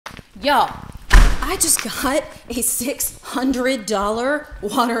Y'all, I just got a $600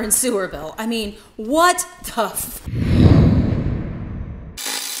 water and sewer bill. I mean, what the f?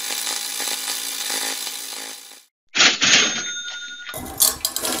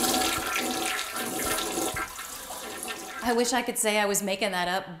 I wish I could say I was making that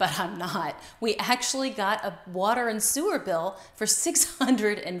up, but I'm not. We actually got a water and sewer bill for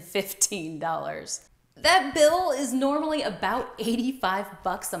 $615. That bill is normally about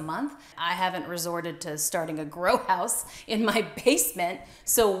 $85 a month. I haven't resorted to starting a grow house in my basement,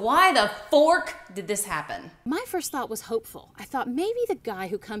 so why the fork did this happen? My first thought was hopeful. I thought maybe the guy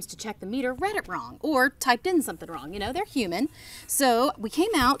who comes to check the meter read it wrong or typed in something wrong. You know, they're human. So we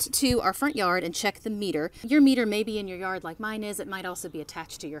came out to our front yard and checked the meter. Your meter may be in your yard like mine is. It might also be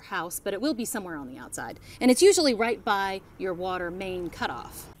attached to your house, but it will be somewhere on the outside. And it's usually right by your water main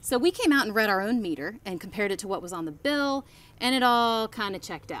cutoff. So we came out and read our own meter and compared it to what was on the bill, and it all kind of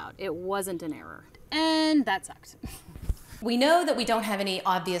checked out. It wasn't an error. And that sucked. We know that we don't have any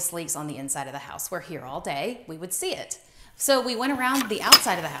obvious leaks on the inside of the house. We're here all day. We would see it. So we went around the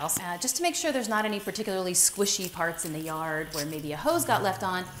outside of the house just to make sure there's not any particularly squishy parts in the yard where maybe a hose got left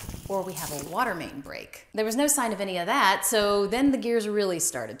on or we have a water main break. There was no sign of any of that, so then the gears really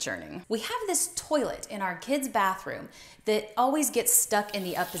started churning. We have this toilet in our kids' bathroom that always gets stuck in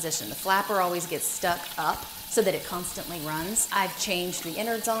the up position. The flapper always gets stuck up so that it constantly runs. I've changed the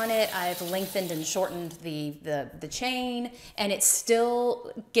innards on it, I've lengthened and shortened the chain, and it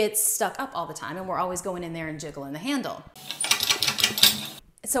still gets stuck up all the time, and we're always going in there and jiggling the handle.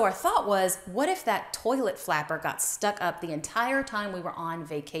 So our thought was, what if that toilet flapper got stuck up the entire time we were on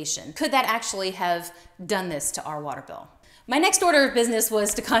vacation? Could that actually have done this to our water bill? My next order of business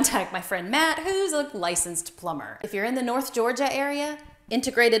was to contact my friend Matt, who's a licensed plumber. If you're in the North Georgia area,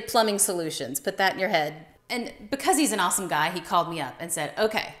 Integrated Plumbing Solutions, put that in your head. And because he's an awesome guy, he called me up and said,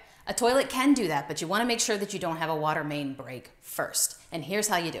 okay, a toilet can do that, but you want to make sure that you don't have a water main break first. And here's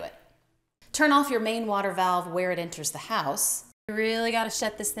how you do it. Turn off your main water valve where it enters the house. You really got to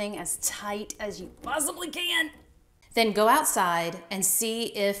shut this thing as tight as you possibly can. Then go outside and see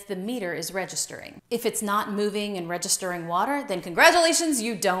if the meter is registering. If it's not moving and registering water, then congratulations,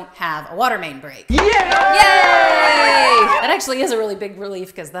 you don't have a water main break. Yay! Yay! That actually is a really big relief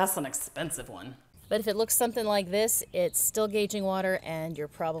because that's an expensive one. But if it looks something like this, it's still gauging water and you're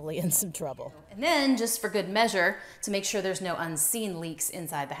probably in some trouble. And then, just for good measure, to make sure there's no unseen leaks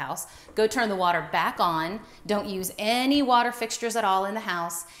inside the house, go turn the water back on, don't use any water fixtures at all in the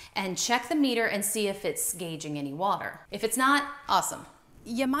house, and check the meter and see if it's gauging any water. If it's not, awesome.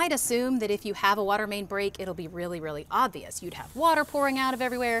 You might assume that if you have a water main break, it'll be really, really obvious. You'd have water pouring out of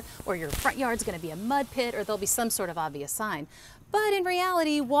everywhere, or your front yard's gonna be a mud pit, or there'll be some sort of obvious sign. But in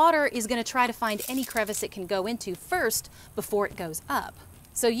reality, water is gonna try to find any crevice it can go into first before it goes up.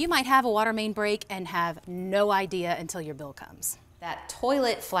 So you might have a water main break and have no idea until your bill comes. That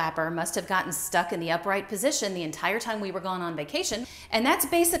toilet flapper must have gotten stuck in the upright position the entire time we were gone on vacation. And that's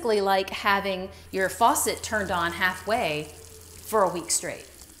basically like having your faucet turned on halfway for a week straight.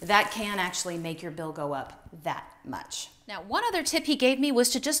 That can actually make your bill go up that much. Now, one other tip he gave me was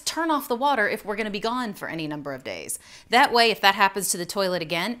to just turn off the water if we're gonna be gone for any number of days. That way, if that happens to the toilet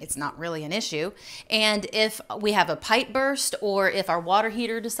again, it's not really an issue. And if we have a pipe burst or if our water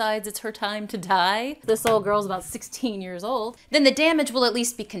heater decides it's her time to die, this old girl's about 16 years old, then the damage will at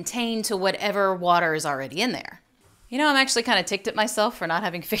least be contained to whatever water is already in there. You know, I'm actually kind of ticked at myself for not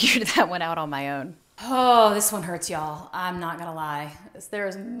having figured that one out on my own. Oh, this one hurts, y'all. I'm not gonna lie.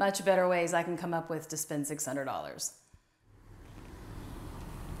 There's much better ways I can come up with to spend $600.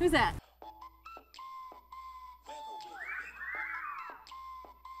 Who's that?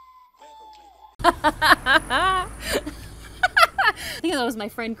 I think that was my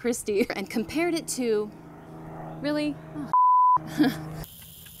friend Christy and compared it to, really? Oh.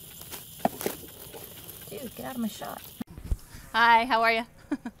 Dude, get out of my shot. Hi, how are you?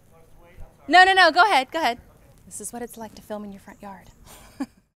 No, go ahead, go ahead. This is what it's like to film in your front yard.